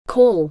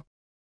Call.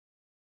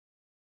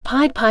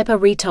 Piper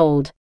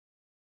Retold.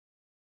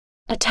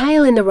 A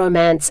Tale in the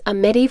Romance, a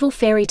Medieval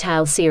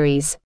Fairytale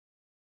series.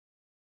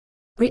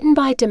 Written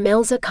by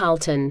Demelza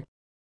Carlton.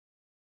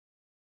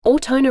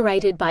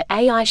 Autonarrated by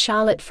AI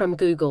Charlotte from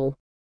Google.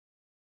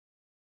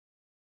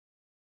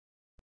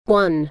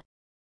 1.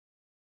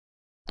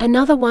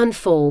 Another one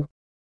full,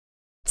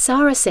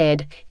 Sarah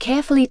said,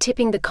 carefully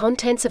tipping the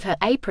contents of her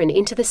apron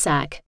into the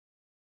sack.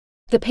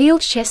 The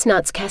peeled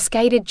chestnuts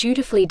cascaded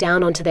dutifully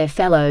down onto their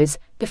fellows,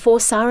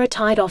 before Sarah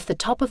tied off the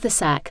top of the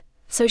sack,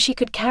 so she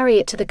could carry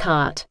it to the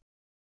cart.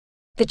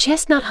 The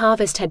chestnut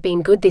harvest had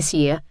been good this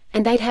year,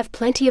 and they'd have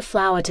plenty of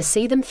flour to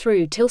see them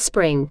through till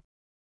spring.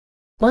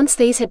 Once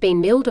these had been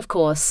milled, of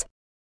course.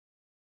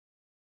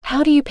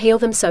 How do you peel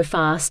them so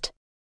fast?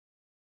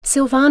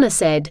 Silvana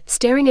said,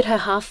 staring at her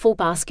half-full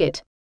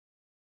basket.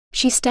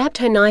 She stabbed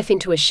her knife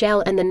into a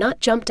shell and the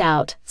nut jumped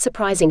out,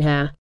 surprising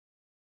her.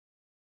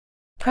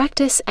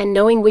 Practice and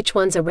knowing which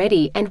ones are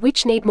ready and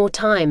which need more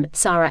time,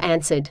 Sarah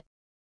answered.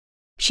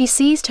 She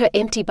seized her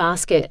empty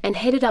basket and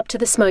headed up to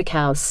the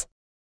smokehouse.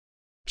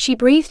 She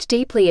breathed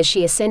deeply as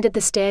she ascended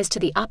the stairs to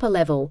the upper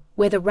level,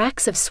 where the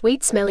racks of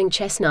sweet-smelling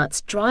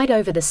chestnuts dried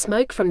over the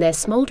smoke from their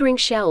smoldering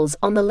shells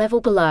on the level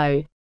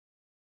below.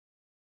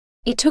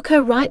 It took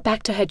her right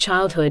back to her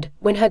childhood,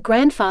 when her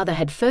grandfather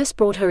had first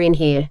brought her in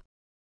here.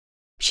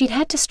 She'd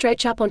had to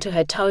stretch up onto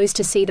her toes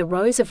to see the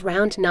rows of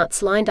round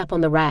nuts lined up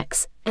on the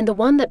racks, and the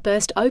one that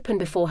burst open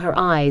before her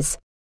eyes.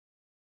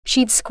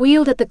 She'd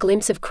squealed at the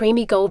glimpse of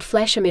creamy gold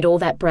flesh amid all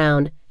that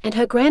brown, and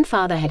her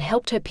grandfather had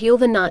helped her peel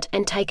the nut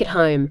and take it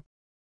home.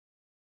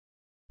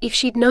 If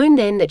she'd known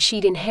then that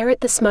she'd inherit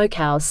the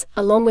smokehouse,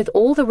 along with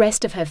all the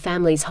rest of her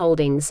family's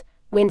holdings,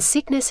 when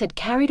sickness had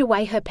carried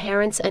away her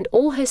parents and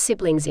all her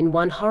siblings in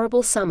one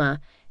horrible summer,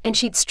 and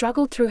she'd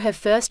struggled through her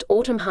first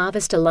autumn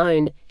harvest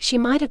alone, she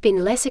might have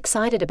been less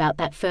excited about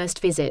that first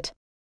visit.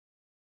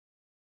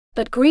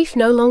 But grief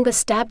no longer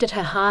stabbed at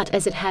her heart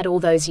as it had all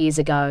those years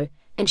ago,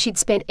 and she'd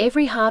spent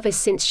every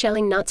harvest since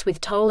shelling nuts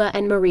with Tola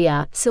and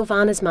Maria,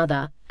 Silvana's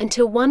mother,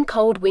 until one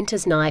cold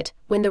winter's night,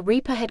 when the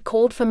reaper had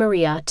called for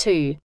Maria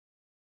too.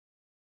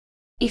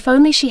 If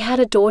only she had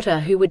a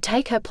daughter who would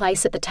take her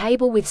place at the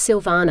table with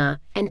Silvana,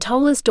 and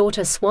Tola's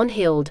daughter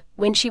Swanhild,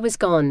 when she was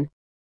gone.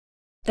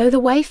 Though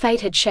the way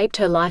fate had shaped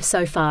her life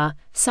so far,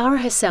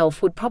 Sarah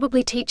herself would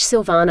probably teach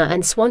Silvana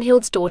and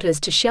Swanhild's daughters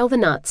to shell the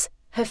nuts,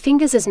 her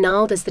fingers as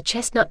gnarled as the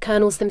chestnut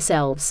kernels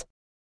themselves.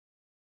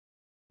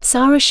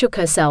 Sarah shook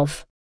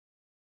herself.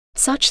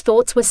 Such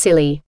thoughts were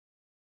silly.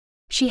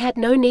 She had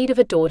no need of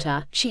a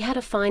daughter, she had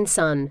a fine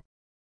son.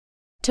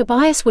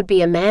 Tobias would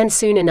be a man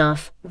soon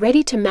enough,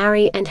 ready to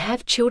marry and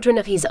have children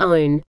of his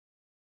own.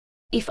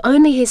 If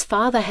only his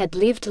father had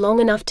lived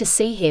long enough to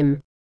see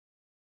him.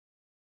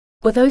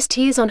 Were those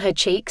tears on her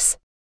cheeks?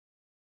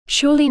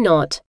 Surely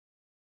not.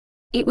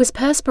 It was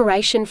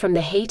perspiration from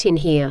the heat in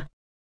here.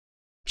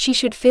 She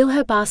should fill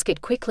her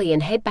basket quickly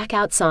and head back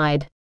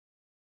outside.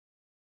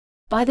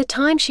 By the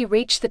time she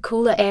reached the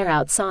cooler air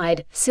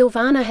outside,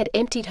 Silvana had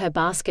emptied her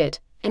basket,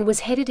 and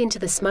was headed into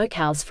the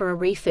smokehouse for a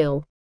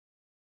refill.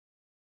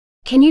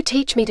 Can you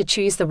teach me to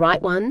choose the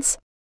right ones?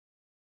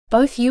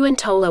 Both you and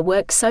Tola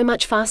work so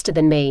much faster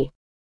than me.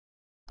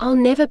 I'll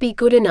never be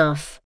good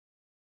enough.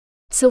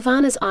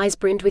 Silvana's eyes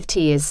brimmed with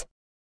tears.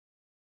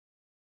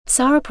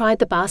 Sarah pried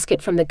the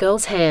basket from the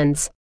girl's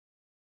hands.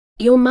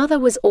 Your mother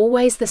was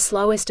always the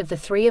slowest of the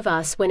three of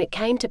us when it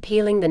came to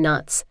peeling the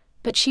nuts,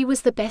 but she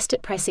was the best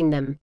at pressing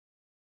them.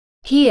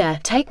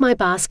 Here, take my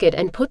basket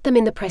and put them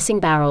in the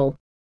pressing barrel.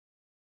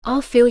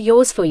 I'll fill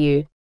yours for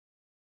you.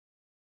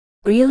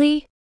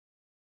 Really?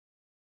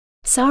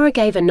 Sarah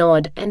gave a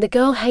nod, and the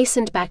girl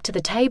hastened back to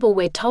the table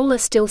where Tola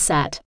still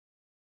sat.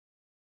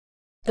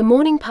 The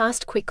morning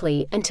passed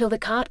quickly until the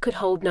cart could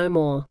hold no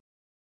more.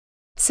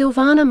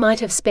 Silvana might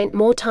have spent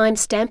more time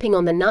stamping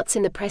on the nuts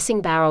in the pressing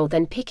barrel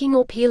than picking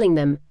or peeling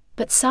them,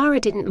 but Sarah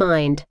didn't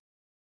mind.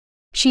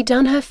 She'd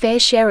done her fair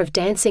share of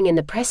dancing in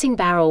the pressing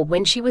barrel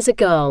when she was a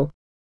girl.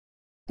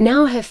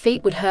 Now her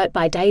feet would hurt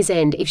by day's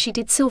end if she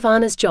did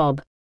Silvana's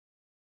job.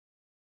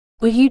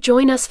 Will you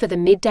join us for the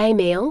midday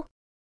meal?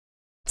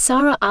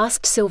 Sarah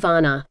asked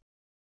Silvana.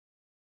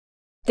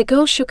 The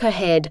girl shook her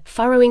head,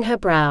 furrowing her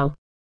brow.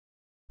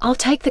 I'll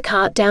take the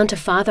cart down to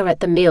father at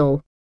the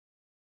mill.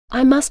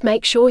 I must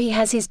make sure he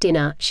has his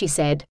dinner, she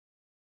said.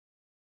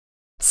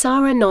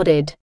 Sarah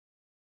nodded.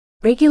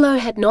 Regulo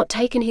had not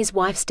taken his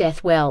wife's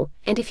death well,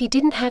 and if he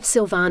didn't have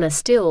Silvana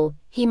still,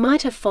 he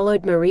might have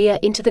followed Maria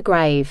into the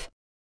grave.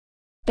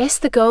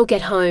 Best the girl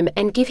get home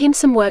and give him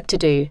some work to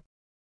do.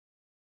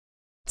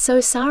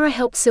 So Sarah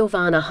helped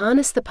Silvana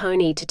harness the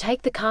pony to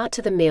take the cart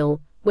to the mill,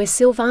 where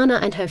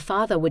Silvana and her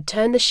father would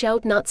turn the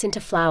shelled nuts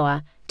into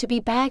flour, to be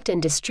bagged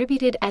and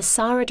distributed as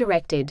Sarah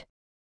directed.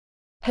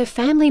 Her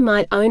family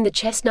might own the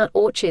chestnut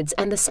orchards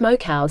and the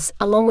smokehouse,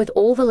 along with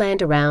all the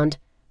land around,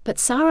 but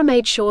Sarah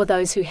made sure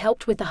those who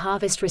helped with the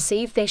harvest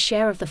received their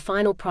share of the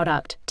final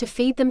product, to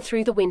feed them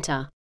through the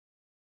winter.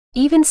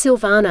 Even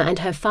Silvana and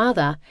her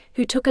father,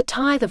 who took a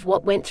tithe of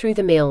what went through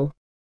the mill.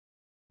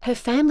 Her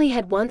family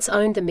had once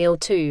owned the mill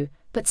too,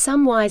 but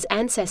some wise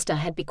ancestor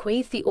had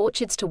bequeathed the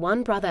orchards to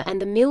one brother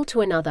and the mill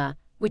to another,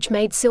 which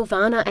made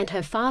Sylvana and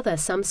her father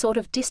some sort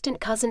of distant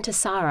cousin to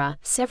Sarah,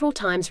 several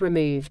times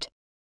removed.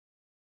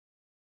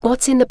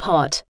 "What's in the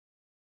pot?"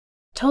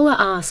 Tola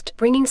asked,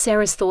 bringing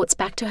Sarah's thoughts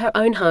back to her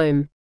own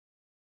home.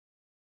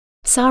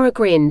 Sarah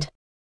grinned.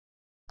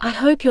 "I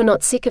hope you're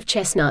not sick of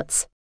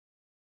chestnuts.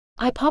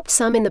 I popped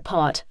some in the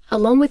pot,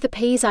 along with the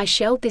peas I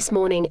shelled this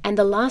morning and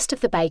the last of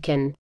the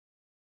bacon.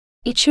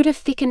 It should have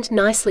thickened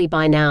nicely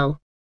by now.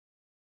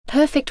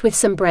 Perfect with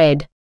some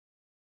bread."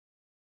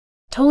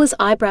 Tola's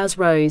eyebrows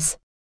rose.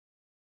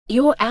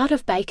 "You're out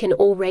of bacon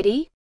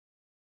already?"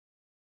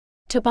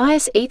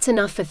 "Tobias eats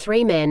enough for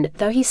 3 men,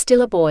 though he's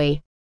still a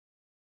boy.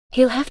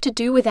 He'll have to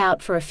do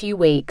without for a few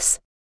weeks.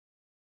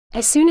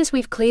 As soon as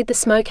we've cleared the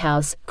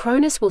smokehouse,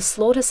 Cronus will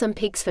slaughter some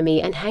pigs for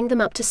me and hang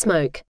them up to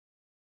smoke.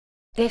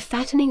 They're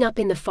fattening up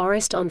in the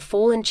forest on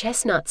fallen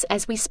chestnuts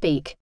as we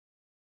speak.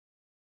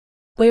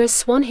 Whereas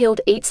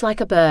Swanhild eats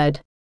like a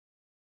bird.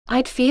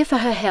 I'd fear for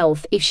her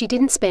health if she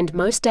didn't spend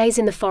most days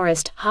in the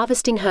forest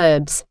harvesting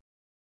herbs.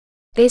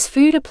 There's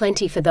food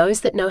aplenty for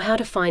those that know how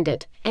to find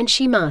it, and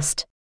she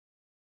must."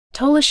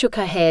 Tola shook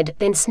her head,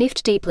 then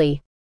sniffed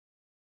deeply.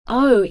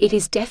 "Oh, it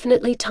is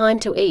definitely time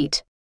to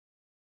eat."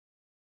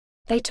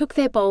 They took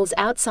their bowls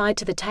outside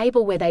to the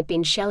table where they'd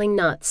been shelling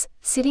nuts,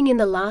 sitting in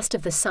the last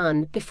of the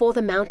sun before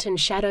the mountain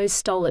shadows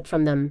stole it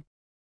from them.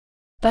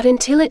 But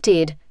until it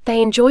did,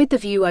 they enjoyed the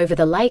view over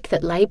the lake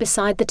that lay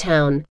beside the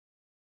town.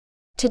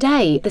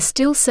 Today, the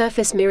still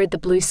surface mirrored the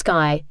blue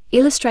sky,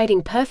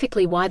 illustrating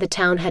perfectly why the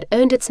town had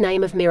earned its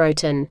name of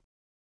Miroton.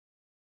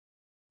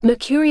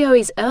 "Mercurio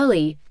is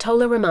early,"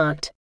 Tola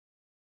remarked.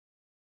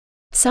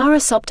 Sarah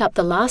sopped up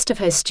the last of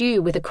her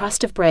stew with a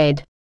crust of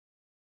bread.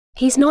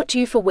 "He's not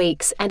due for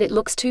weeks and it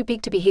looks too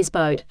big to be his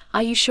boat,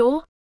 are you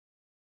sure?"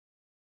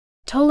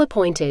 Tola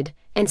pointed,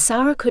 and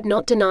Sarah could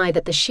not deny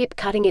that the ship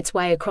cutting its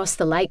way across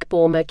the lake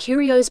bore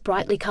Mercurio's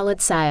brightly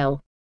colored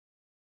sail.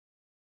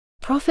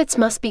 "Profits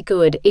must be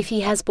good if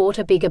he has bought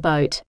a bigger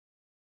boat."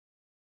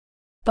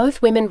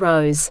 Both women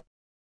rose.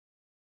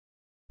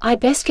 "I'd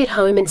best get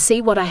home and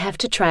see what I have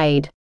to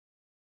trade.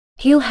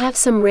 He'll have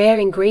some rare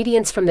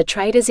ingredients from the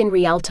traders in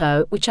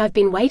Rialto which I've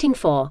been waiting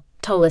for,"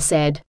 Tola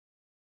said.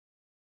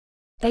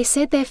 They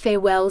said their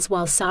farewells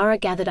while Sarah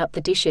gathered up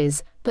the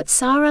dishes, but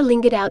Sarah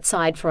lingered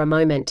outside for a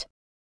moment.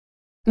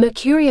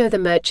 Mercurio the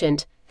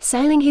merchant,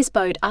 sailing his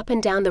boat up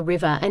and down the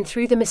river and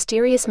through the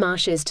mysterious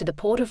marshes to the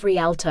port of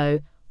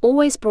Rialto,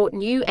 always brought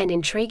new and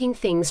intriguing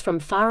things from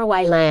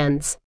faraway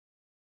lands.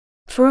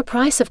 For a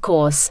price, of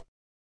course.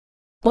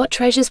 What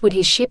treasures would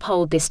his ship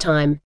hold this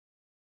time?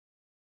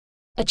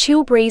 A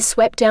chill breeze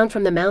swept down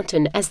from the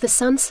mountain as the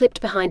sun slipped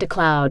behind a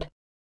cloud.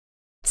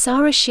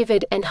 Sarah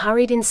shivered and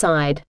hurried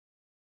inside.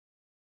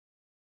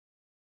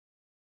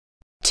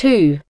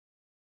 2.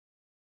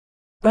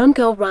 Run,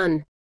 girl,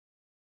 run.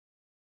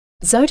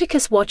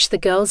 Zoticus watched the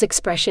girl's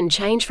expression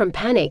change from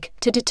panic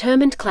to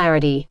determined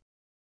clarity.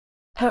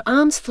 Her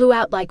arms flew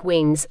out like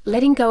wings,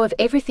 letting go of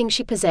everything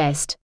she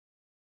possessed.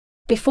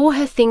 Before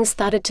her things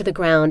thudded to the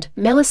ground,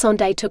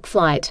 Melisande took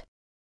flight.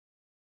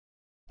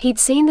 He'd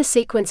seen the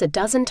sequence a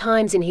dozen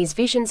times in his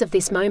visions of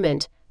this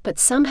moment, but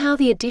somehow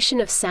the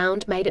addition of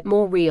sound made it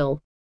more real.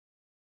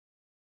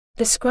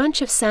 The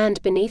scrunch of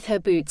sand beneath her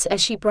boots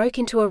as she broke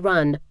into a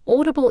run,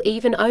 audible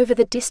even over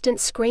the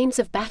distant screams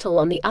of battle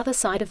on the other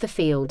side of the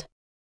field.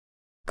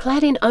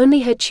 Clad in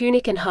only her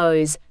tunic and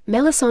hose,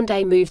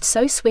 Melisande moved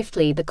so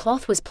swiftly the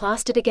cloth was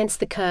plastered against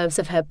the curves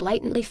of her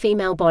blatantly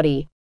female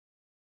body.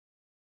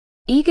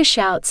 Eager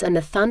shouts and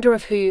the thunder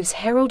of hooves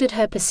heralded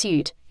her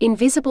pursuit,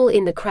 invisible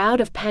in the crowd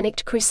of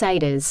panicked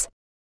crusaders.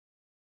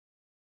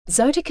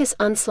 Zoticus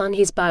unslung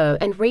his bow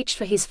and reached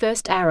for his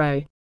first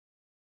arrow.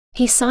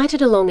 He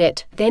sighted along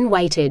it, then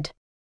waited.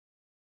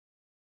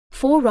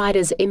 4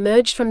 riders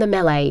emerged from the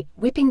melee,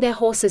 whipping their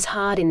horses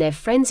hard in their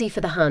frenzy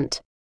for the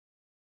hunt.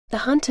 The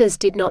hunters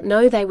did not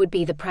know they would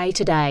be the prey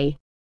today.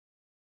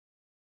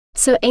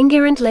 Sir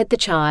Engerant led the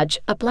charge,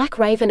 a black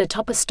raven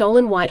atop a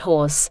stolen white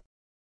horse.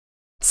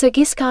 Sir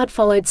Giscard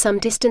followed some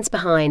distance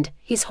behind,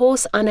 his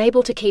horse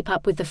unable to keep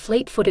up with the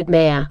fleet-footed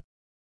mare.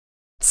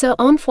 Sir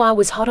Onfoy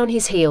was hot on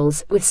his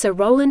heels, with Sir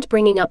Roland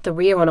bringing up the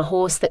rear on a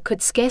horse that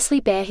could scarcely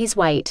bear his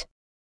weight.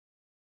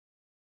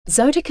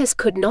 Zoticus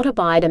could not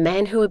abide a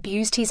man who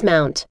abused his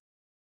mount.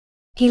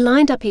 He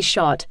lined up his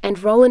shot,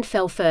 and Roland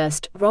fell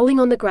first, rolling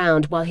on the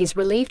ground while his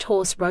relieved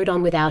horse rode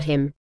on without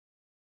him.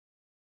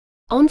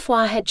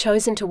 Onfoy had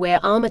chosen to wear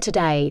armor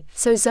today,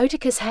 so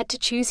Zoticus had to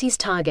choose his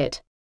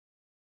target.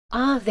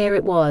 Ah, there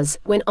it was.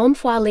 When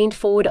Onfoy leaned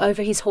forward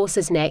over his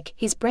horse's neck,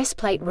 his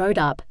breastplate rode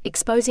up,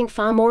 exposing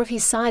far more of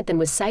his side than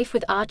was safe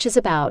with archers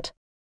about.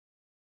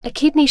 A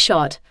kidney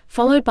shot,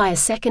 followed by a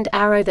second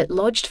arrow that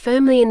lodged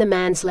firmly in the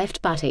man's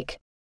left buttock.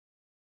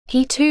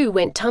 He too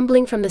went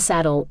tumbling from the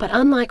saddle, but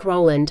unlike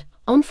Roland,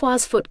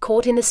 Onfoy's foot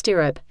caught in the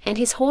stirrup, and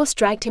his horse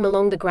dragged him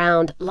along the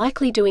ground,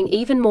 likely doing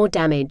even more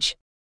damage.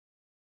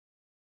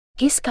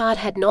 Giscard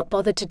had not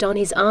bothered to don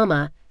his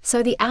armor,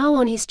 so the owl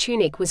on his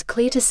tunic was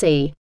clear to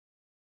see.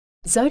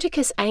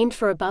 Zoticus aimed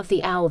for above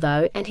the owl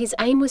though, and his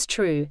aim was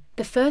true.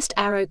 The first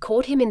arrow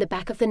caught him in the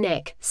back of the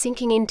neck,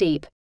 sinking in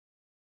deep.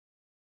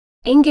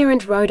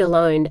 Enguerrand rode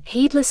alone,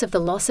 heedless of the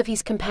loss of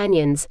his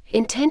companions,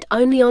 intent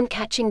only on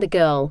catching the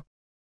girl.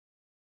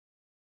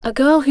 A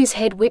girl whose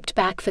head whipped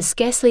back for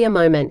scarcely a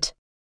moment.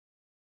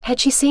 Had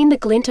she seen the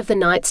glint of the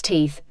knight's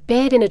teeth,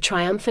 bared in a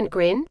triumphant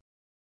grin?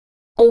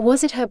 Or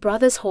was it her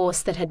brother's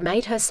horse that had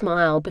made her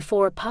smile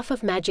before a puff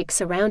of magic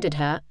surrounded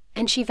her,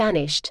 and she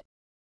vanished?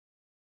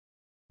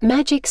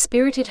 Magic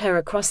spirited her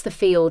across the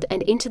field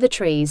and into the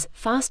trees,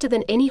 faster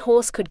than any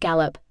horse could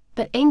gallop,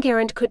 but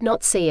Enguerrand could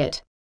not see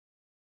it.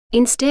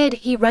 Instead,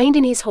 he reined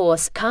in his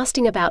horse,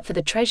 casting about for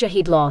the treasure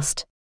he'd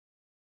lost.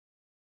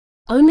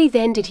 Only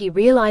then did he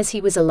realize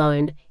he was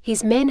alone,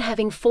 his men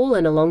having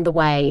fallen along the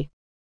way.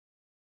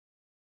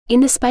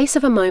 In the space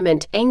of a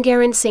moment,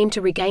 Enguerrand seemed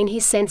to regain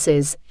his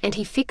senses, and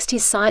he fixed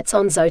his sights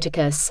on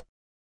Zoticus.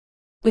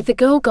 With the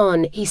girl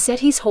gone, he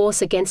set his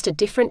horse against a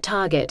different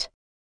target.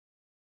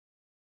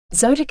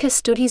 Zoticus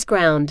stood his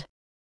ground.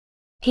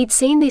 He'd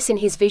seen this in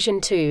his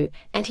vision too,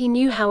 and he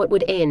knew how it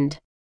would end.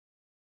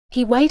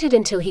 He waited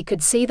until he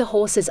could see the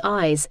horse's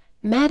eyes,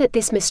 mad at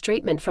this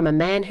mistreatment from a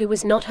man who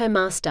was not her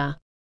master.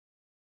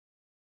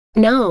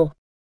 "Now!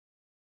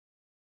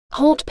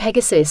 Halt,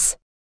 Pegasus!"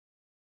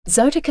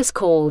 Zoticus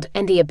called,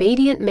 and the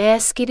obedient mare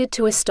skidded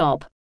to a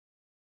stop.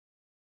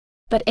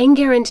 But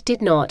Enguerrand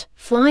did not,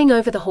 flying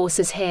over the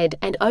horse's head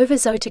and over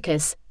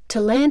Zoticus, to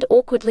land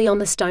awkwardly on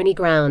the stony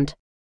ground.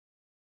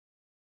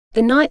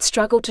 The knight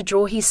struggled to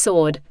draw his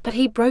sword, but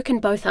he'd broken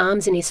both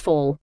arms in his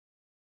fall.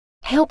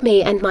 "Help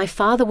me and my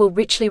father will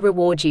richly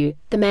reward you,"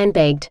 the man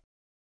begged.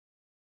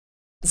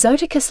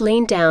 Zoticus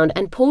leaned down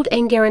and pulled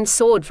Enguerrand's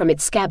sword from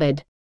its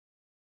scabbard.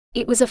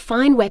 It was a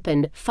fine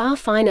weapon, far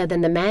finer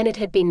than the man it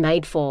had been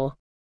made for.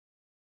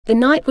 The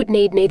knight would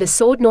need neither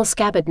sword nor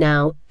scabbard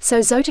now,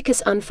 so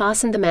Zoticus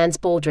unfastened the man's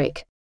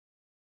baldric.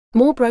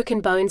 More broken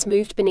bones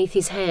moved beneath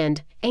his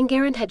hand.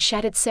 Enguerrand had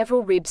shattered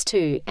several ribs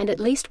too, and at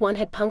least one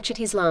had punctured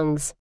his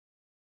lungs.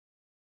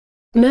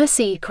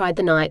 "Mercy!" cried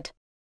the knight.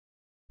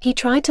 He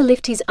tried to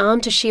lift his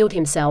arm to shield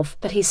himself,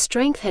 but his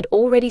strength had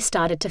already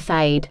started to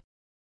fade.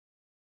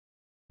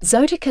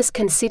 Zoticus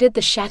considered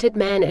the shattered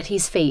man at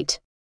his feet.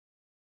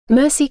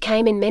 Mercy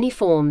came in many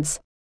forms.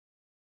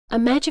 A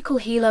magical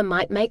healer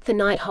might make the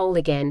knight whole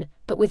again,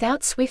 but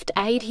without swift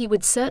aid he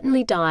would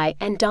certainly die,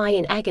 and die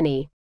in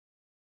agony.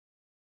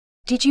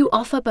 "Did you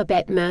offer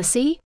Babette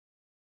mercy?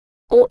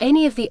 Or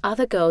any of the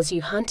other girls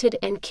you hunted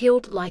and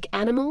killed like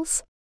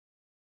animals?"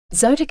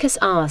 Zoticus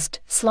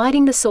asked,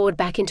 sliding the sword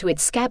back into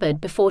its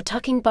scabbard before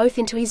tucking both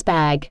into his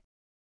bag.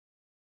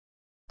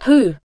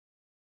 "Who?"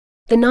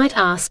 the knight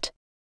asked.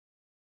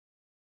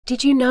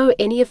 "Did you know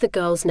any of the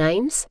girls'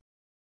 names?"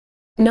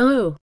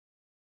 "No."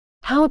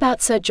 "How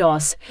about Sir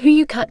Joss, who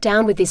you cut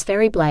down with this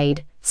very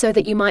blade, so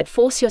that you might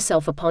force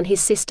yourself upon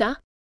his sister?"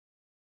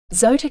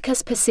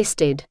 Zoticus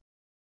persisted.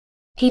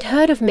 He'd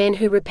heard of men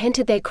who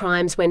repented their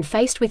crimes when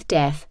faced with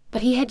death,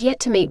 but he had yet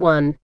to meet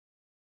one.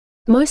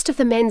 Most of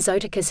the men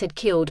Zoticus had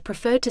killed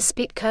preferred to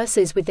spit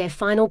curses with their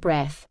final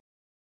breath.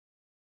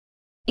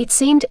 It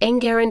seemed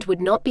Enguerrand would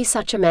not be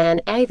such a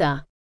man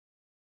either.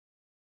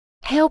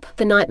 "Help!"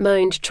 the knight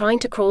moaned, trying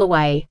to crawl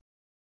away.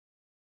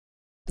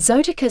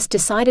 Zoticus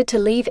decided to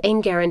leave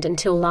Enguerrand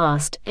until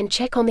last, and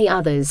check on the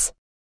others.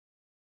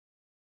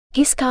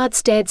 Guiscard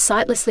stared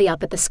sightlessly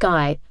up at the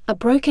sky, a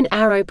broken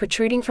arrow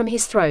protruding from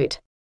his throat.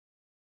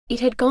 It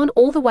had gone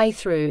all the way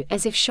through,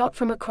 as if shot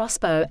from a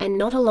crossbow and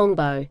not a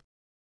longbow.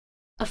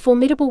 A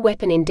formidable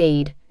weapon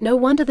indeed, no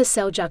wonder the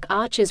Seljuk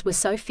archers were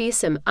so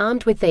fearsome,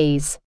 armed with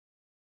these.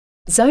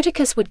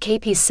 Zoticus would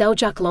keep his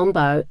Seljuk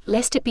longbow,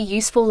 lest it be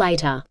useful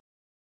later.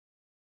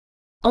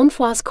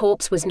 Onfoi's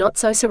corpse was not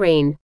so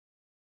serene.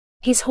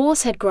 His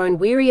horse had grown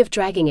weary of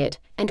dragging it,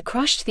 and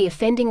crushed the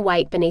offending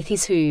weight beneath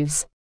his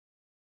hooves.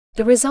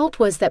 The result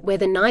was that where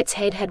the knight's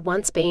head had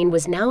once been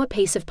was now a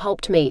piece of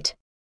pulped meat.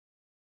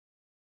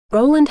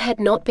 Roland had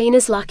not been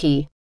as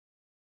lucky.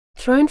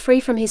 Thrown free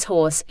from his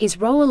horse, his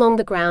roll along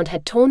the ground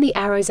had torn the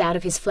arrows out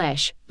of his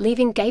flesh,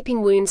 leaving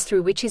gaping wounds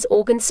through which his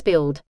organs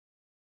spilled.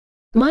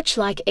 Much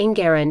like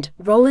Enguerrand,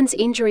 Roland's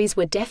injuries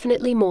were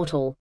definitely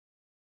mortal.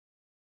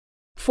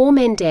 4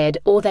 men dead,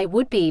 or they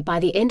would be by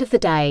the end of the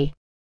day.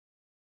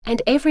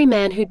 And every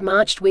man who'd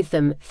marched with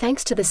them,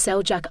 thanks to the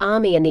Seljuk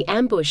army and the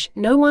ambush,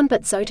 no one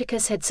but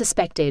Zoticus had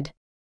suspected.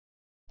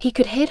 He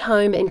could head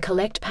home and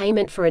collect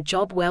payment for a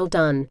job well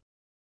done.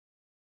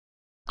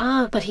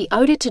 But he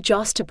owed it to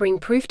Joss to bring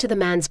proof to the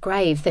man's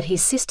grave that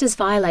his sister's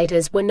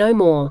violators were no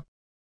more.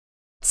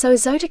 So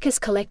Zoticus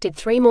collected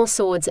 3 more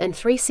swords and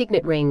 3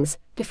 signet rings,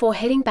 before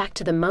heading back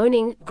to the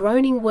moaning,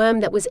 groaning worm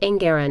that was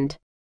Enguerrand.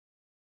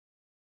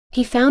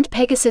 He found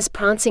Pegasus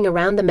prancing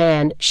around the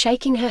man,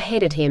 shaking her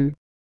head at him.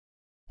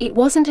 It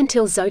wasn't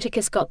until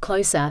Zoticus got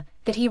closer,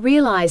 that he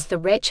realized the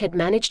wretch had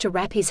managed to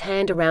wrap his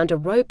hand around a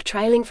rope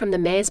trailing from the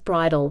mare's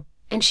bridle,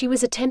 and she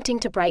was attempting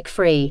to break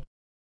free.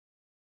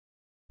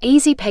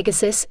 "Easy,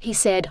 Pegasus," he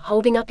said,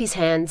 holding up his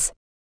hands.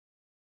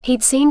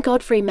 He'd seen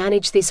Godfrey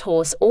manage this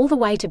horse all the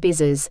way to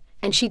Biz's,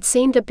 and she'd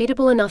seemed a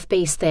biddable enough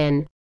beast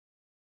then.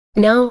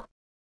 Now,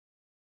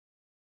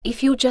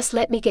 if you'll just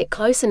let me get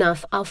close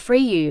enough, I'll free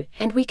you,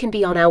 and we can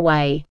be on our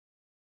way.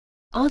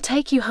 I'll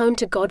take you home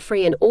to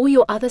Godfrey and all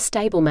your other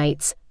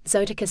stablemates,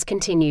 Zoticus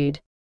continued.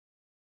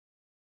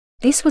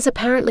 This was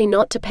apparently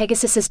not to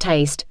Pegasus's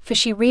taste, for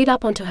she reared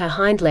up onto her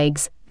hind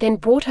legs, then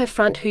brought her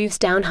front hooves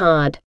down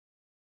hard.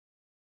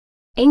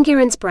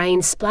 Enguerrand's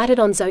brains splattered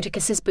on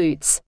Zoticus's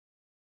boots.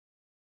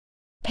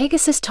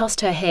 Pegasus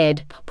tossed her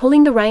head,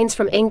 pulling the reins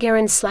from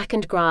Enguerrand's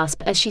slackened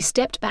grasp as she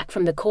stepped back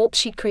from the corpse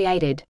she'd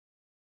created.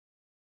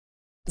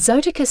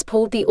 Zoticus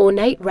pulled the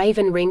ornate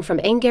raven ring from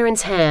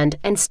Enguerrand's hand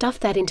and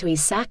stuffed that into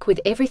his sack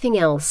with everything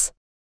else.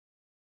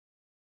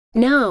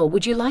 Now,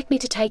 would you like me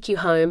to take you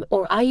home,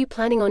 or are you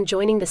planning on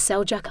joining the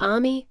Seljuk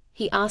army?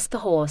 He asked the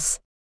horse.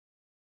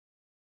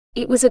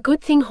 It was a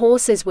good thing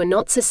horses were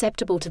not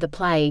susceptible to the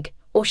plague,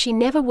 or she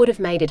never would have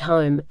made it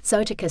home,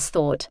 Zoticus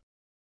thought.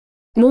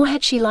 Nor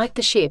had she liked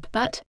the ship,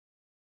 but...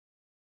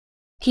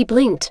 He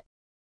blinked.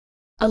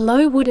 A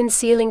low wooden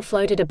ceiling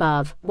floated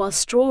above, while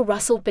straw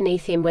rustled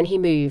beneath him when he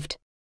moved.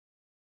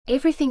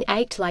 Everything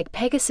ached like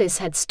Pegasus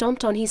had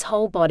stomped on his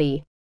whole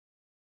body.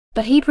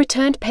 But he'd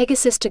returned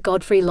Pegasus to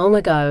Godfrey long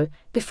ago,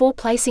 before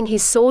placing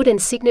his sword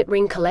and signet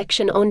ring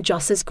collection on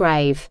Joss's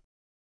grave.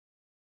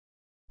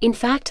 In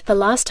fact, the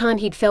last time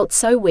he'd felt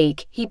so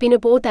weak, he'd been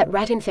aboard that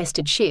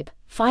rat-infested ship,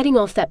 fighting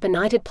off that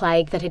benighted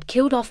plague that had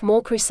killed off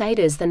more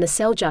crusaders than the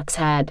Seljuks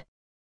had.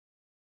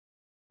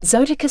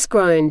 Zoticus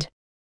groaned.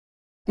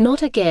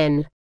 Not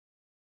again.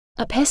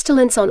 A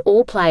pestilence on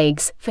all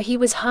plagues, for he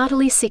was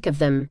heartily sick of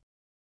them.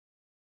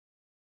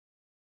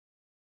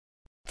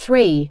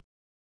 3.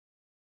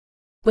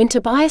 When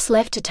Tobias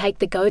left to take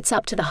the goats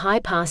up to the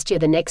high pasture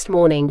the next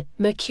morning,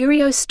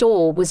 Mercurio's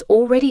stall was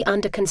already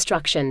under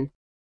construction.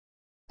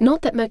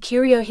 Not that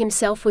Mercurio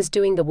himself was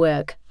doing the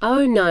work,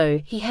 oh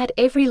no, he had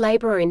every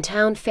laborer in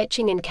town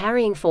fetching and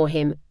carrying for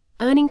him,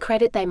 earning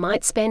credit they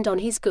might spend on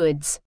his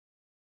goods.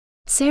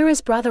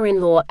 Sarah's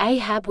brother-in-law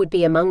Ahab would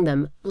be among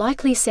them,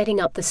 likely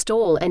setting up the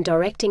stall and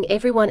directing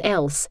everyone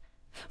else,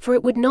 for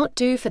it would not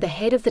do for the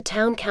head of the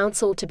town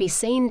council to be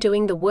seen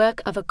doing the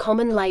work of a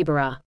common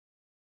laborer.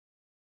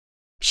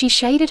 She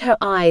shaded her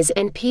eyes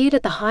and peered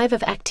at the hive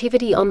of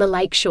activity on the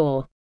lake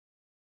shore.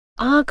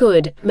 Ah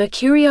good,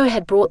 Mercurio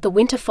had brought the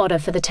winter fodder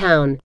for the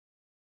town.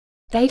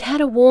 They'd had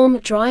a warm,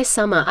 dry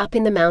summer up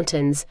in the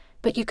mountains,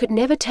 but you could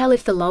never tell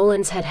if the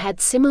lowlands had had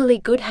similarly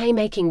good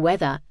haymaking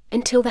weather,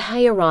 until the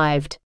hay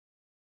arrived.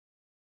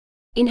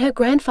 In her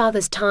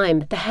grandfather's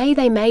time, the hay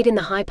they made in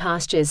the high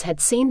pastures had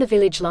seen the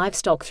village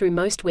livestock through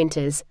most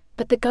winters,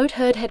 but the goat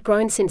herd had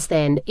grown since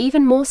then,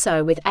 even more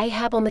so with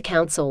Ahab on the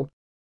council.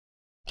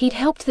 He'd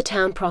helped the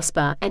town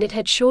prosper, and it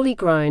had surely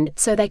grown,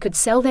 so they could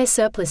sell their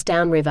surplus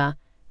downriver,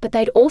 but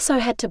they'd also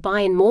had to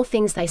buy in more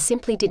things they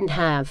simply didn't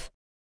have.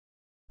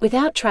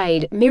 Without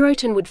trade,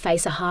 Miroton would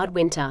face a hard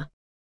winter.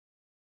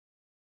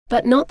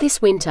 But not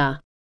this winter.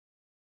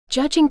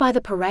 Judging by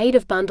the parade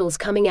of bundles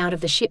coming out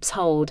of the ship's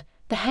hold,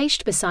 the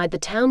haste beside the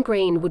town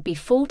green would be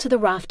full to the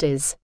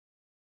rafters.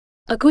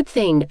 A good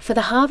thing, for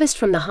the harvest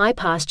from the high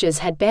pastures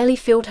had barely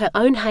filled her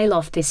own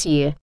hayloft this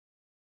year.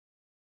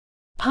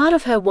 Part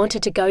of her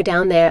wanted to go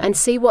down there and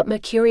see what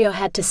Mercurio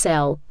had to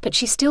sell, but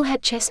she still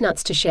had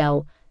chestnuts to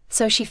shell,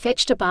 so she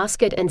fetched a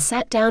basket and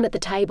sat down at the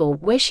table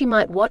where she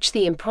might watch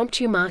the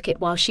impromptu market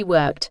while she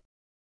worked.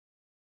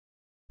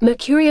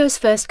 Mercurio's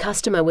first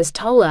customer was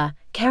Tola,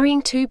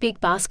 carrying 2 big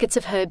baskets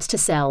of herbs to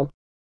sell.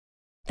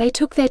 They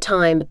took their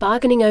time,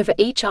 bargaining over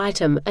each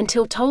item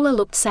until Tola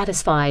looked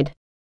satisfied.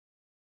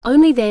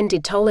 Only then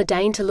did Tola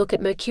deign to look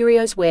at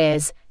Mercurio's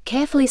wares,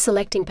 carefully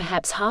selecting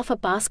perhaps half a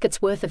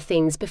basket's worth of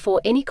things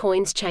before any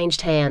coins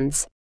changed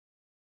hands.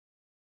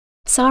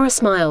 Sarah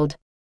smiled.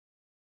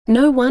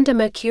 No wonder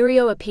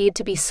Mercurio appeared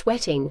to be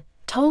sweating.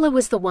 Tola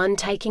was the one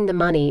taking the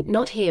money,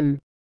 not him.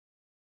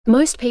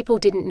 Most people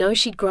didn't know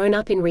she'd grown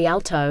up in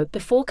Rialto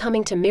before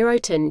coming to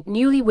Miroton,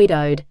 newly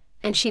widowed,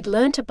 and she'd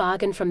learned to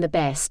bargain from the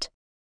best.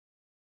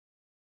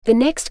 The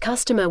next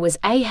customer was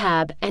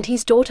Ahab and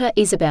his daughter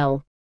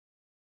Isabel.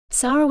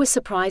 Sarah was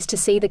surprised to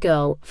see the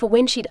girl, for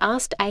when she'd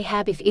asked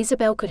Ahab if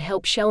Isabel could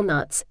help shell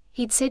nuts,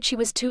 he'd said she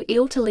was too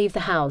ill to leave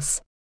the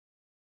house.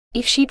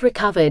 If she'd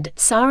recovered,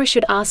 Sarah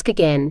should ask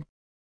again.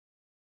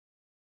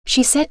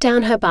 She set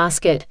down her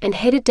basket and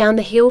headed down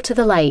the hill to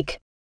the lake.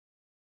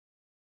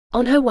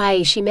 On her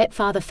way she met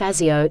Father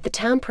Fazio, the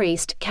town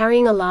priest,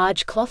 carrying a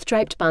large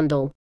cloth-draped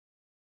bundle.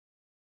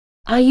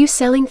 "Are you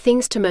selling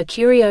things to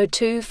Mercurio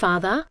too,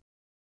 Father?"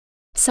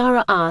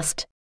 Sarah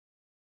asked.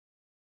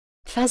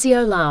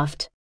 Fazio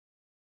laughed.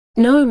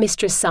 "No,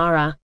 Mistress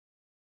Sarah.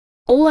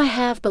 All I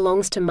have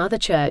belongs to Mother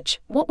Church,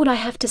 what would I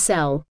have to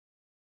sell?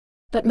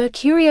 But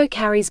Mercurio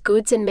carries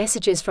goods and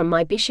messages from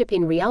my bishop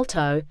in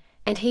Rialto,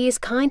 and he is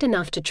kind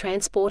enough to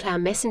transport our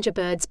messenger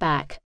birds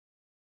back."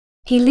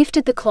 He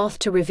lifted the cloth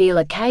to reveal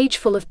a cage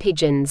full of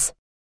pigeons.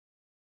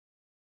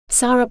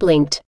 Sarah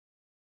blinked.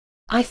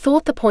 "I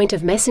thought the point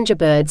of messenger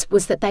birds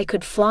was that they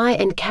could fly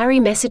and carry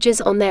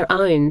messages on their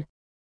own."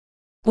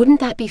 Wouldn't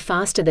that be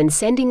faster than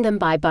sending them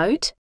by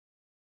boat?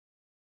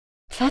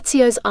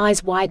 Fazio's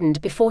eyes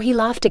widened before he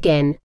laughed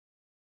again.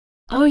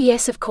 Oh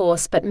yes, of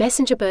course, but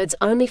messenger birds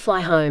only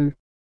fly home.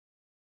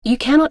 You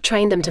cannot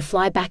train them to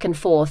fly back and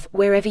forth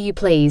wherever you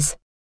please.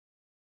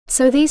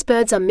 So these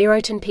birds are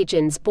Mirotan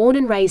pigeons born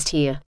and raised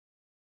here.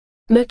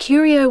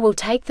 Mercurio will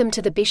take them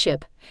to the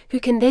bishop, who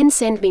can then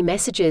send me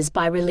messages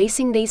by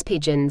releasing these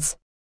pigeons.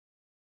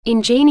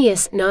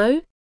 Ingenious,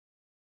 no?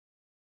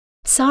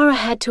 Sarah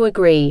had to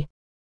agree.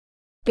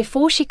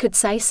 Before she could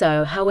say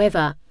so,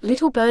 however,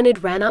 little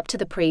Bernard ran up to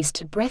the priest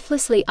to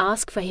breathlessly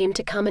ask for him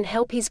to come and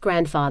help his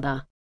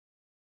grandfather.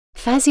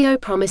 Fazio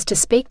promised to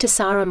speak to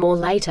Sarah more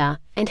later,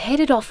 and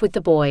headed off with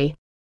the boy.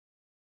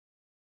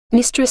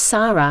 Mistress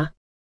Sarah,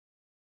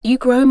 you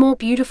grow more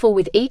beautiful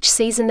with each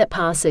season that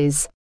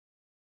passes.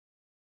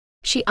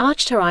 She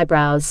arched her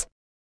eyebrows.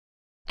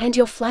 And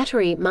your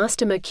flattery,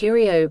 Master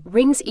Mercurio,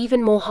 rings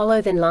even more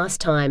hollow than last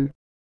time.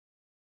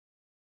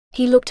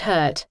 He looked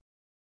hurt.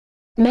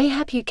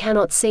 Mayhap you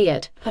cannot see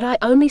it, but I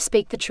only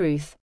speak the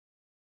truth.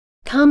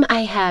 Come,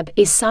 Ahab,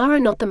 is Sarah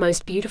not the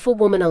most beautiful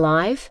woman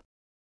alive?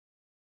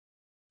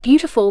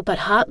 Beautiful but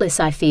heartless,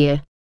 I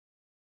fear.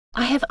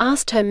 I have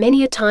asked her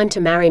many a time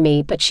to marry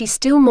me, but she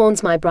still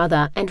mourns my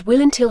brother and will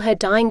until her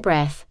dying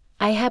breath,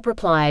 Ahab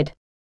replied.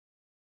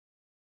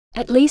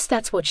 At least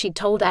that's what she'd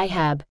told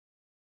Ahab.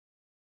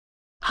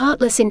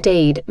 Heartless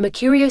indeed,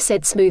 Mercurio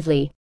said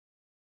smoothly.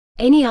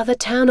 Any other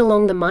town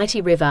along the mighty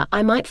river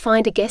I might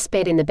find a guest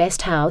bed in the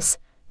best house,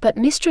 but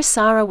Mistress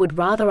Sarah would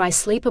rather I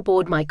sleep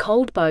aboard my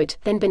cold boat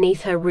than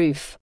beneath her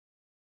roof.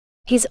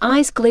 His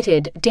eyes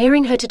glittered,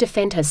 daring her to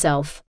defend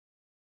herself.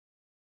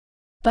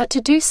 But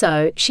to do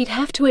so, she'd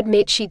have to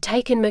admit she'd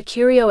taken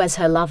Mercurio as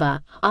her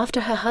lover,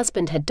 after her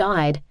husband had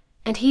died,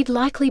 and he'd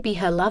likely be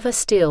her lover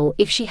still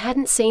if she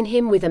hadn't seen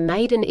him with a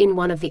maiden in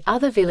one of the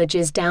other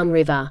villages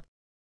downriver.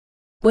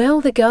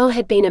 Well, the girl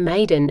had been a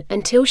maiden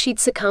until she'd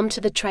succumbed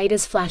to the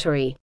trader's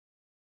flattery.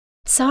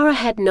 Sarah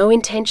had no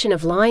intention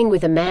of lying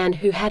with a man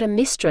who had a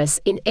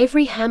mistress in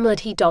every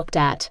hamlet he docked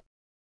at.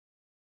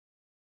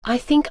 I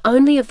think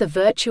only of the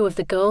virtue of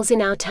the girls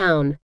in our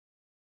town.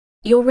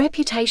 Your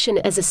reputation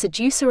as a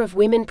seducer of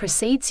women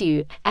precedes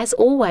you, as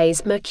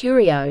always,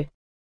 Mercurio.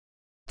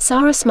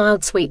 Sarah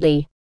smiled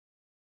sweetly.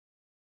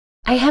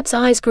 Ahab's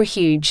eyes grew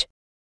huge.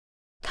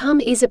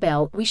 Come,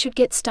 Isabel, we should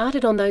get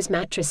started on those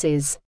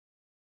mattresses.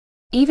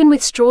 Even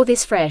with straw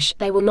this fresh,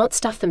 they will not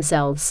stuff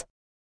themselves.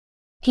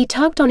 He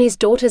tugged on his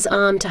daughter's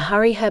arm to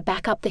hurry her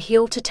back up the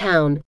hill to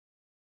town.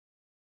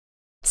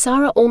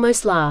 Sarah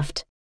almost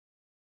laughed.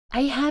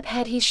 Ahab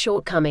had his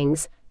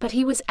shortcomings, but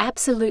he was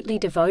absolutely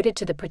devoted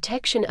to the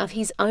protection of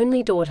his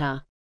only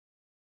daughter.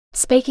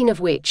 Speaking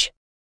of which,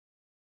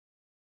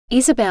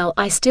 Isabel,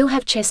 I still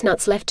have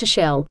chestnuts left to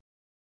shell.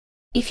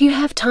 If you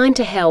have time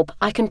to help,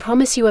 I can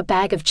promise you a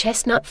bag of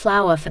chestnut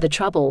flour for the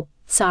trouble,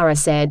 Sarah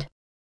said.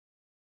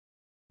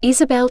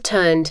 Isabel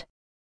turned.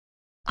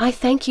 I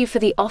thank you for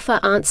the offer,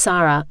 Aunt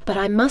Sarah, but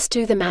I must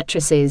do the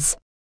mattresses.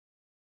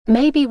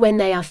 Maybe when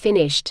they are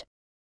finished.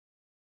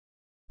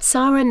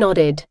 Sarah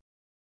nodded.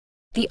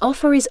 The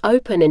offer is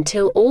open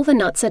until all the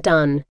nuts are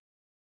done.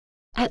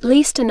 At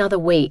least another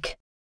week.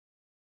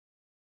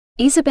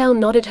 Isabel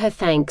nodded her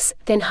thanks,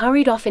 then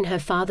hurried off in her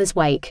father's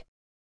wake.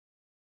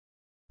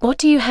 What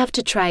do you have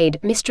to trade,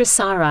 Mistress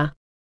Sarah?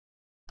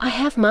 I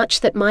have much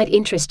that might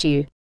interest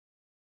you.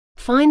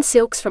 Fine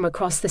silks from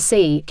across the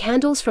sea,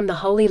 candles from the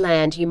Holy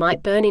Land you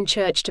might burn in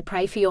church to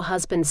pray for your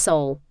husband's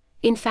soul.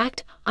 In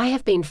fact, I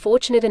have been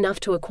fortunate enough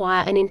to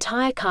acquire an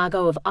entire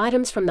cargo of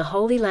items from the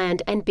Holy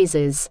Land and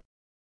Bizzers.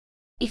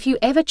 If you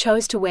ever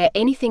chose to wear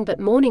anything but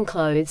mourning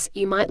clothes,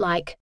 you might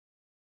like.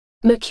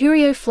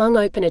 Mercurio flung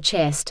open a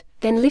chest,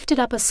 then lifted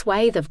up a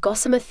swathe of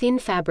gossamer thin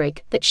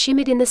fabric that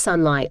shimmered in the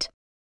sunlight.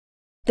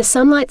 The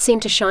sunlight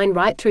seemed to shine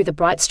right through the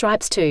bright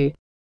stripes too.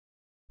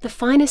 The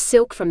finest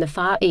silk from the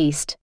Far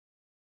East.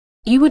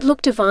 You would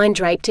look divine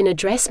draped in a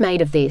dress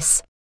made of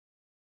this.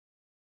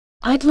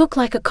 I'd look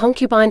like a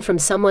concubine from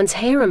someone's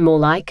harem more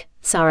like,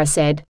 Sarah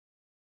said.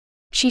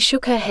 She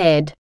shook her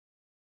head.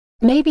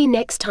 Maybe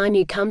next time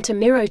you come to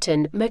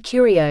Mirotan,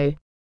 Mercurio.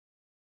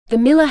 The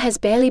miller has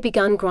barely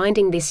begun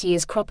grinding this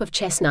year's crop of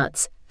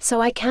chestnuts,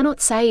 so I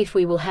cannot say if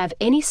we will have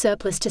any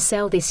surplus to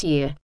sell this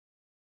year.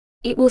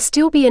 It will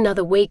still be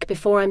another week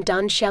before I'm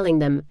done shelling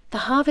them,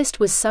 the harvest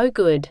was so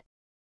good.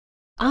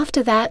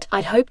 After that,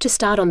 I'd hope to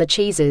start on the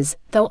cheeses,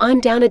 though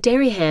I'm down a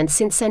dairy hand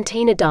since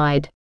Santina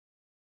died.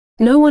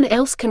 No one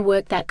else can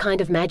work that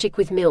kind of magic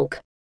with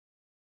milk.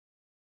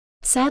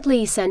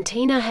 Sadly,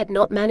 Santina had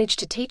not managed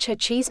to teach her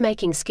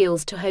cheese-making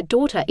skills to her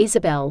daughter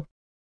Isabel.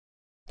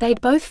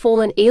 They'd both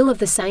fallen ill of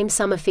the same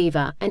summer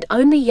fever, and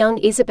only young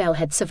Isabel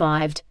had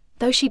survived,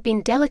 though she'd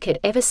been delicate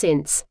ever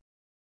since.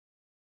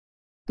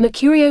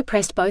 Mercurio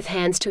pressed both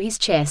hands to his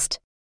chest.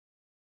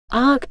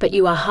 Arg, but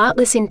you are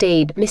heartless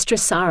indeed,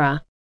 Mistress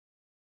Sarah.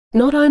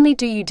 Not only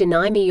do you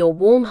deny me your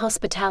warm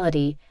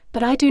hospitality,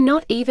 but I do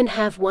not even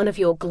have one of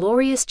your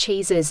glorious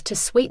cheeses to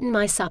sweeten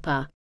my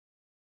supper.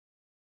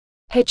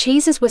 Her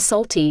cheeses were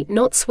salty,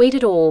 not sweet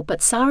at all,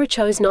 but Sarah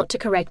chose not to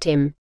correct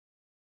him.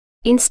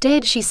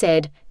 Instead, she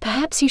said,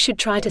 perhaps you should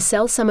try to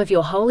sell some of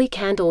your holy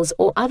candles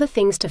or other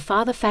things to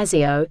Father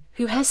Fazio,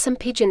 who has some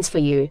pigeons for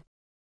you.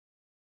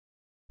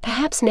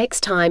 Perhaps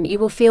next time you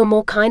will feel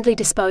more kindly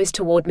disposed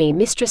toward me,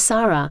 Mistress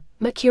Sarah,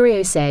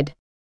 Mercurio said.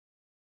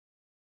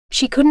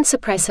 She couldn't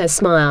suppress her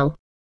smile.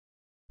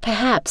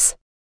 Perhaps.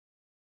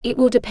 It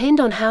will depend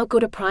on how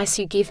good a price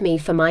you give me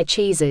for my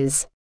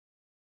cheeses.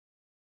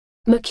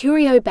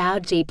 Mercurio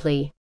bowed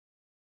deeply.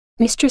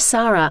 Mistress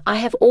Sarah, I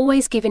have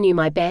always given you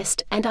my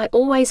best, and I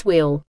always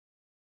will.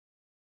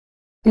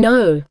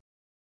 No.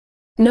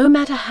 No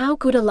matter how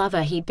good a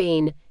lover he'd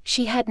been,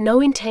 she had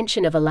no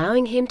intention of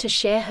allowing him to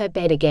share her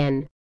bed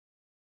again.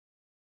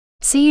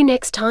 See you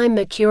next time,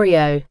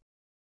 Mercurio.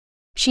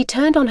 She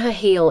turned on her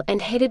heel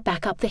and headed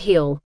back up the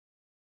hill.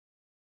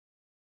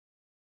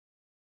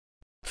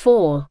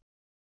 4.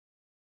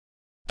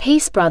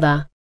 Peace,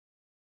 brother.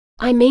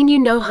 I mean you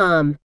no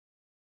harm.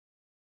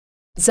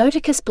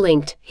 Zoticus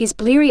blinked, his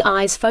bleary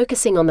eyes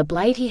focusing on the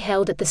blade he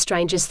held at the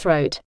stranger's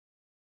throat.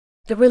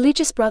 The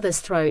religious brother's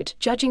throat,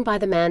 judging by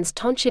the man's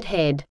tonsured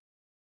head.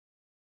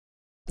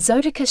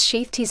 Zoticus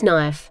sheathed his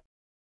knife.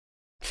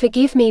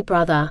 Forgive me,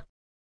 brother.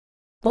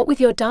 What with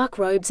your dark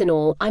robes and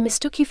all, I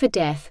mistook you for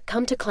death,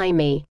 come to claim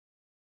me.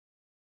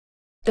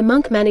 The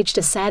monk managed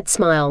a sad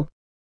smile.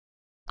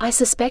 I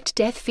suspect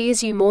death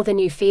fears you more than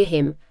you fear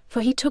him,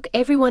 for he took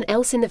everyone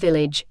else in the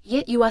village,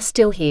 yet you are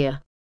still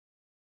here.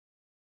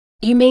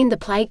 You mean the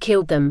plague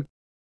killed them?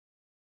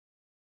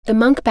 The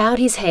monk bowed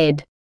his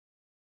head.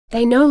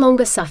 They no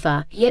longer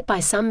suffer, yet by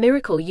some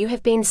miracle you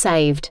have been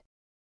saved.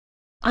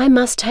 I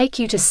must take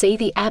you to see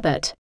the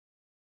abbot.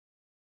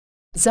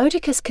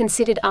 Zoticus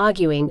considered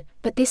arguing,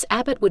 but this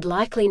abbot would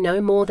likely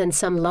know more than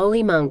some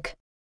lowly monk.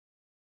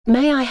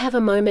 May I have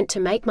a moment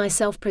to make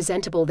myself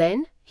presentable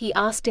then? He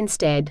asked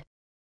instead.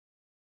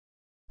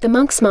 The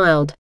monk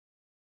smiled.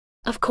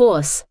 Of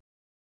course.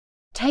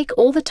 Take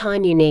all the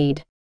time you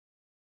need.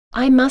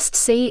 I must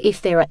see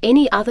if there are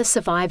any other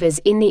survivors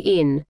in the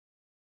inn.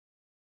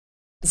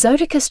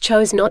 Zoticus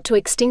chose not to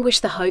extinguish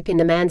the hope in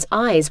the man's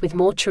eyes with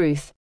more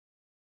truth.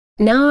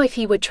 Now if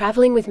he were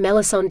traveling with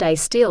Melisande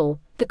still,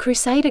 the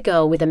crusader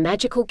girl with a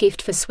magical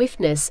gift for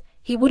swiftness,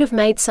 he would have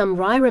made some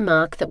wry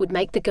remark that would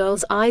make the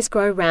girl's eyes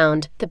grow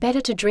round, the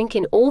better to drink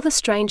in all the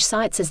strange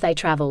sights as they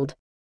traveled.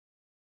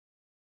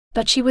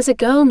 But she was a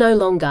girl no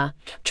longer,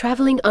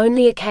 traveling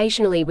only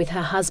occasionally with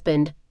her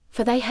husband,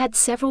 for they had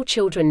several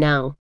children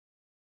now.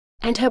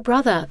 And her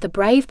brother, the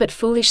brave but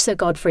foolish Sir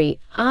Godfrey,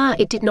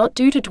 it did not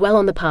do to dwell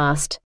on the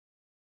past.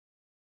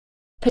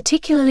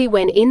 Particularly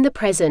when in the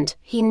present,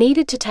 he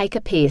needed to take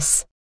a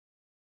piss.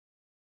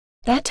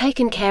 That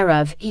taken care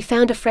of, he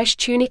found a fresh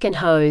tunic and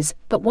hose,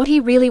 but what he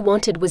really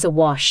wanted was a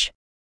wash.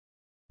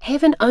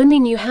 Heaven only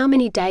knew how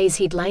many days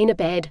he'd lain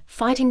abed,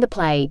 fighting the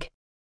plague.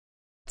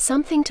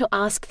 Something to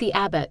ask the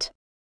abbot.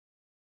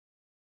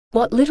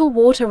 What little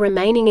water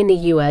remaining in the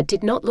ewer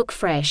did not look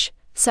fresh,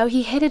 so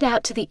he headed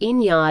out to the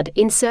inn yard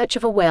in search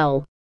of a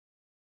well.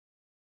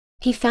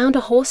 He found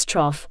a horse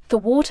trough, the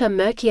water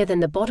murkier than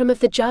the bottom of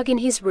the jug in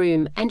his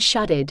room, and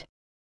shuddered.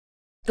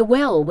 The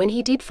well, when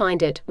he did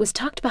find it, was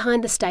tucked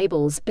behind the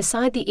stables,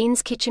 beside the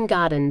inn's kitchen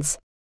gardens.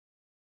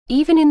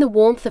 Even in the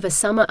warmth of a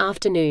summer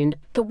afternoon,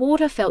 the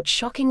water felt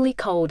shockingly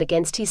cold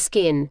against his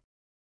skin.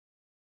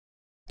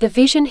 The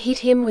vision hit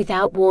him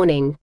without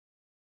warning.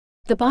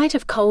 The bite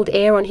of cold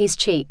air on his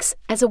cheeks,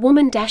 as a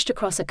woman dashed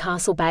across a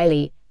castle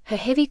bailey, her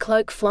heavy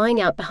cloak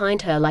flying out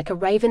behind her like a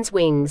raven's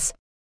wings.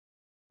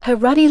 Her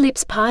ruddy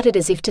lips parted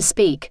as if to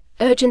speak,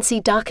 urgency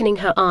darkening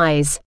her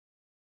eyes.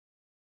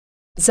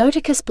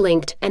 Zoticus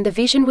blinked, and the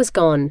vision was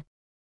gone.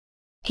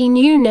 He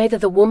knew neither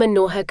the woman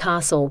nor her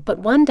castle, but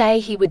one day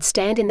he would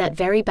stand in that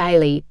very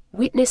bailey,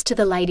 witness to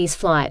the lady's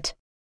flight.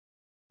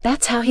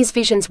 That's how his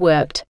visions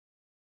worked.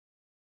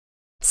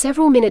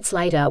 Several minutes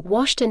later,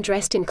 washed and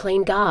dressed in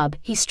clean garb,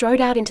 he strode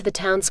out into the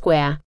town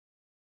square.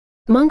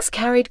 Monks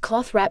carried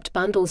cloth-wrapped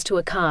bundles to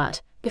a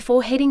cart,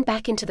 before heading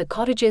back into the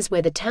cottages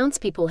where the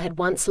townspeople had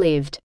once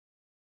lived.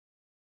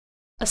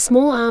 A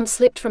small arm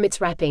slipped from its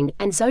wrapping,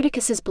 and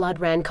Zoticus's blood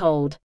ran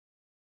cold.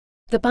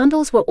 The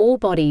bundles were all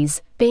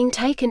bodies, being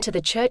taken to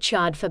the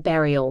churchyard for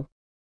burial.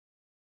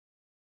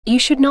 You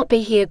should not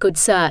be here, good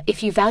sir,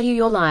 if you value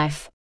your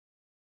life.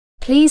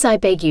 Please, I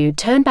beg you,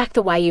 turn back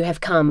the way you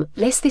have come,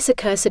 lest this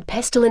accursed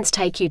pestilence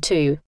take you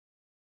too.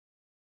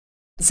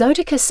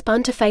 Zoticus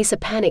spun to face a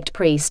panicked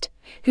priest,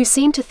 who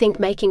seemed to think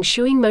making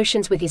shooing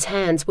motions with his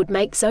hands would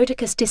make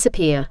Zoticus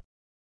disappear.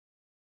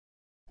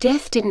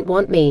 Death didn't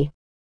want me.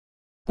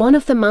 One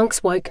of the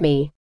monks woke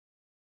me.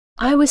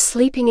 I was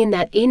sleeping in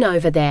that inn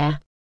over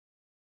there.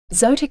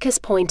 Zoticus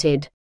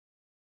pointed.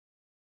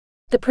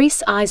 The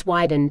priest's eyes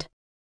widened.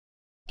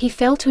 He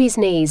fell to his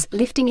knees,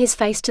 lifting his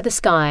face to the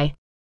sky.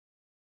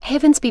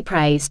 Heavens be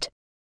praised.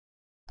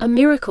 A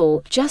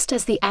miracle, just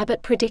as the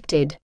abbot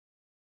predicted.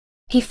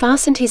 He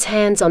fastened his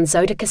hands on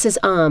Zoticus's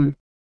arm.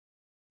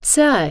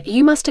 Sir,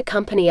 you must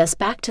accompany us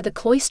back to the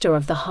cloister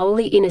of the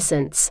Holy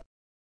Innocents.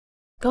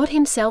 God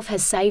himself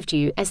has saved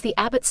you, as the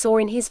abbot saw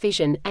in his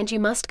vision, and you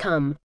must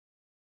come.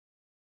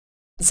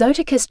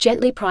 Zoticus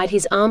gently pried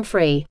his arm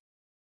free.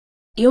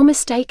 You're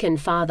mistaken,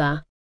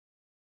 father.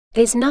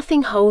 There's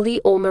nothing holy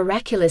or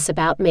miraculous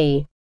about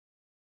me.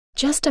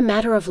 Just a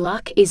matter of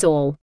luck is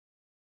all.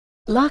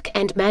 Luck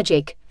and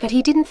magic, but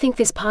he didn't think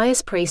this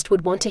pious priest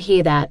would want to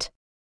hear that.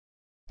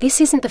 This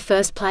isn't the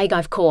first plague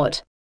I've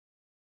caught.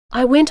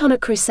 I went on a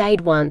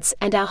crusade once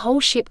and our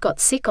whole ship got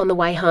sick on the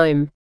way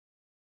home.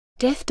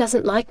 Death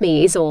doesn't like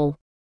me is all.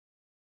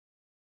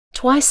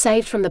 Twice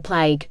saved from the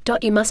plague.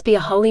 You must be a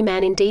holy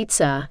man indeed,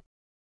 sir.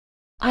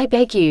 I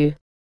beg you.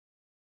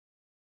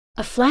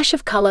 A flash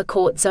of color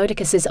caught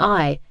Zoticus's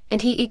eye,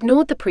 and he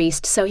ignored the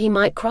priest so he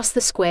might cross the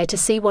square to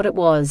see what it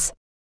was.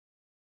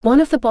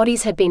 One of the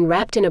bodies had been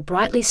wrapped in a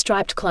brightly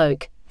striped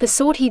cloak, the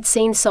sort he'd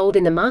seen sold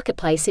in the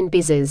marketplace in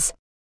Bizes.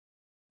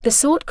 The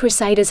sort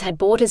crusaders had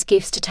bought as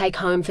gifts to take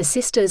home for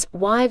sisters,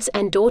 wives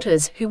and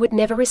daughters who would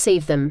never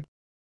receive them.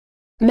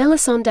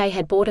 Melisande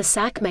had bought a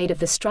sack made of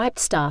the striped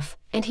stuff,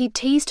 and he'd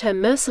teased her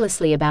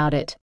mercilessly about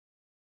it.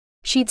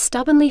 She'd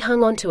stubbornly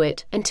hung onto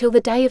it until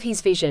the day of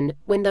his vision,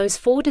 when those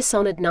 4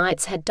 dishonored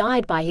knights had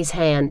died by his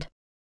hand.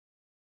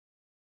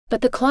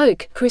 But the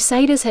cloak,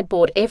 crusaders had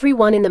bought every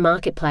one in the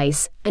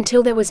marketplace,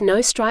 until there was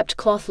no striped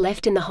cloth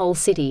left in the whole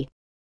city.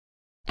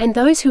 And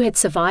those who had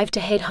survived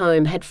to head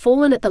home had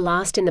fallen at the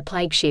last in the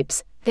plague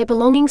ships, their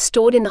belongings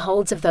stored in the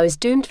holds of those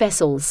doomed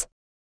vessels.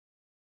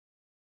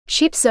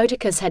 Ship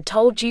Zoticus had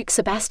told Duke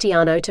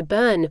Sebastiano to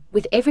burn,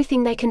 with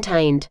everything they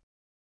contained.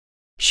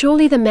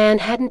 Surely the man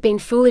hadn't been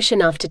foolish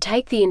enough to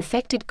take the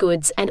infected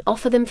goods and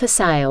offer them for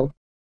sale.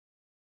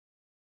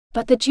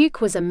 But the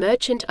Duke was a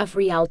merchant of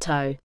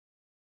Rialto.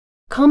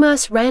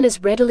 Commerce ran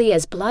as readily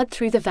as blood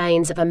through the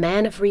veins of a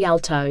man of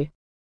Rialto.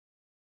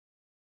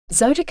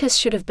 Zoticus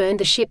should have burned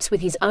the ships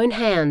with his own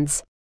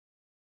hands.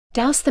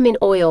 Doused them in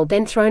oil,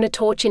 then thrown a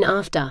torch in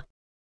after.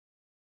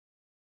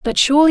 But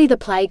surely the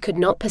plague could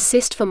not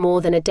persist for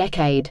more than a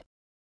decade.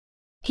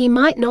 He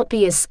might not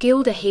be as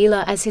skilled a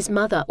healer as his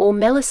mother or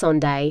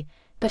Melisande,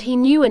 but he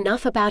knew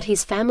enough about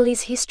his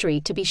family's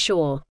history to be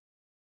sure.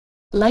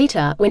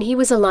 Later, when he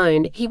was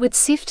alone, he would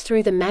sift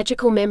through the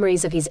magical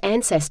memories of his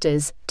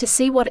ancestors, to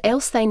see what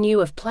else they knew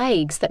of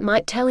plagues that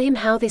might tell him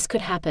how this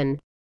could happen.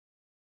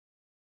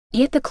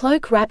 Yet the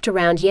cloak wrapped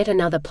around yet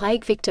another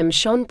plague victim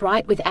shone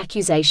bright with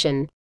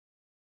accusation.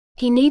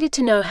 He needed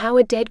to know how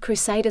a dead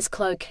crusader's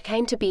cloak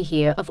came to be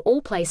here of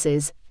all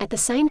places, at the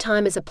same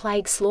time as a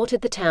plague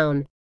slaughtered the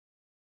town.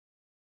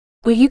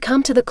 "Will you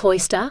come to the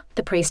cloister?"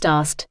 the priest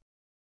asked.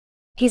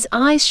 His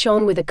eyes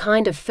shone with a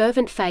kind of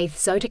fervent faith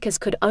Zoticus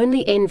could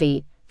only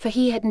envy, for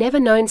he had never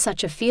known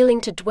such a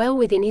feeling to dwell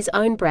within his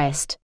own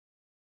breast.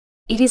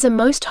 "It is a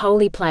most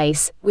holy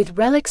place, with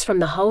relics from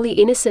the holy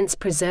innocents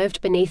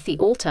preserved beneath the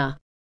altar.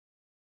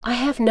 I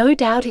have no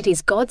doubt it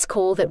is God's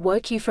call that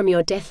woke you from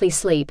your deathly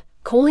sleep,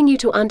 calling you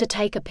to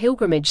undertake a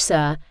pilgrimage,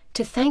 sir,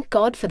 to thank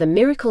God for the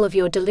miracle of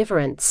your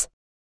deliverance."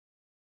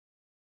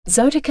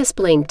 Zoticus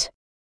blinked.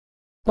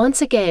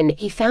 Once again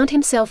he found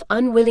himself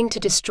unwilling to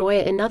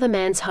destroy another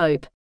man's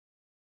hope.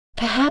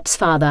 "Perhaps,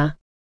 father.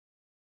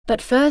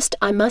 But first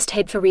I must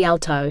head for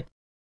Rialto.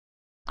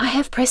 I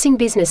have pressing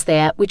business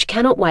there which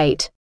cannot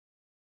wait."